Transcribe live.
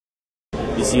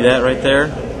You see that right there?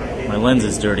 My lens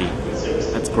is dirty.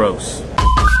 That's gross.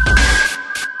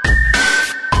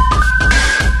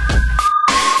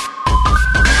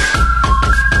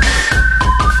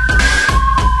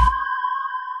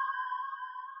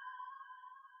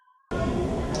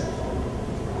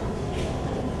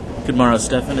 Good morrow,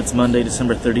 Stefan. It's Monday,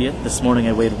 December 30th. This morning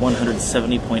I weighed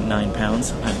 170.9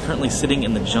 pounds. I'm currently sitting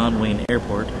in the John Wayne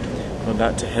Airport. I'm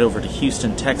about to head over to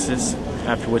Houston, Texas,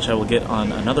 after which I will get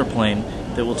on another plane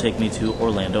that will take me to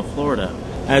Orlando, Florida.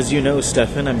 As you know,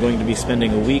 Stefan, I'm going to be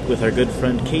spending a week with our good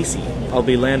friend Casey. I'll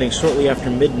be landing shortly after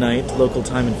midnight, local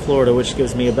time in Florida, which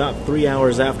gives me about 3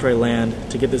 hours after I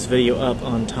land to get this video up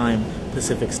on time,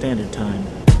 Pacific Standard Time.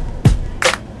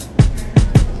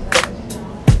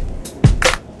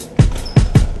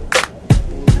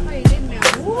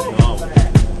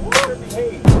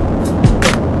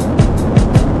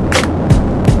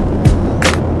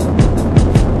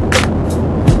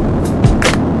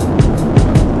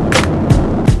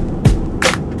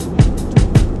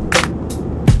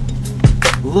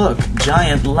 Look,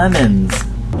 giant lemons!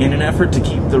 In an effort to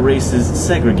keep the races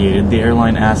segregated, the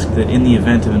airline asked that in the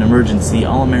event of an emergency,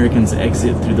 all Americans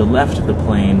exit through the left of the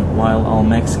plane, while all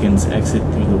Mexicans exit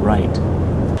through the right.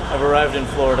 I've arrived in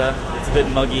Florida. It's a bit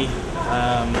muggy.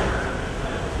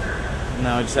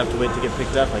 Now I just have to wait to get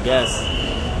picked up, I guess.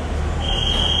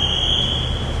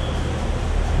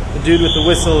 The dude with the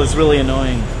whistle is really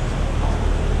annoying.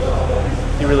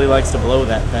 He really likes to blow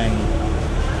that thing.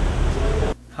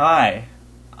 Hi.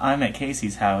 I'm at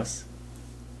Casey's house.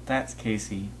 That's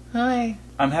Casey. Hi.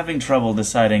 I'm having trouble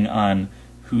deciding on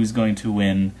who's going to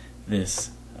win this,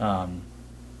 the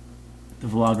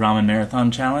VlogRamen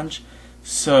Marathon Challenge.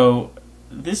 So,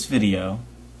 this video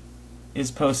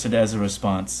is posted as a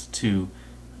response to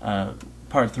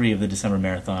part 3 of the December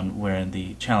Marathon, wherein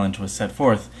the challenge was set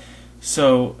forth.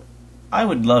 So, I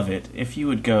would love it if you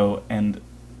would go and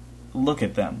look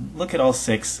at them. Look at all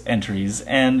 6 entries,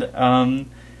 and,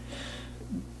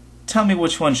 tell me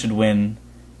which one should win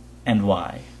and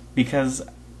why. Because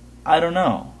I don't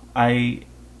know.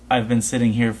 I've been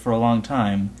sitting here for a long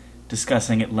time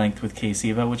discussing at length with Casey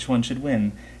about which one should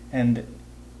win, and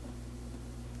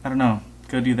I don't know.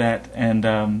 Go do that,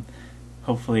 and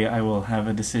hopefully I will have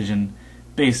a decision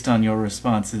based on your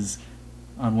responses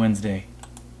on Wednesday.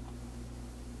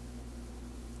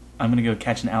 I'm gonna go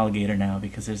catch an alligator now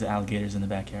because there's alligators in the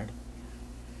backyard.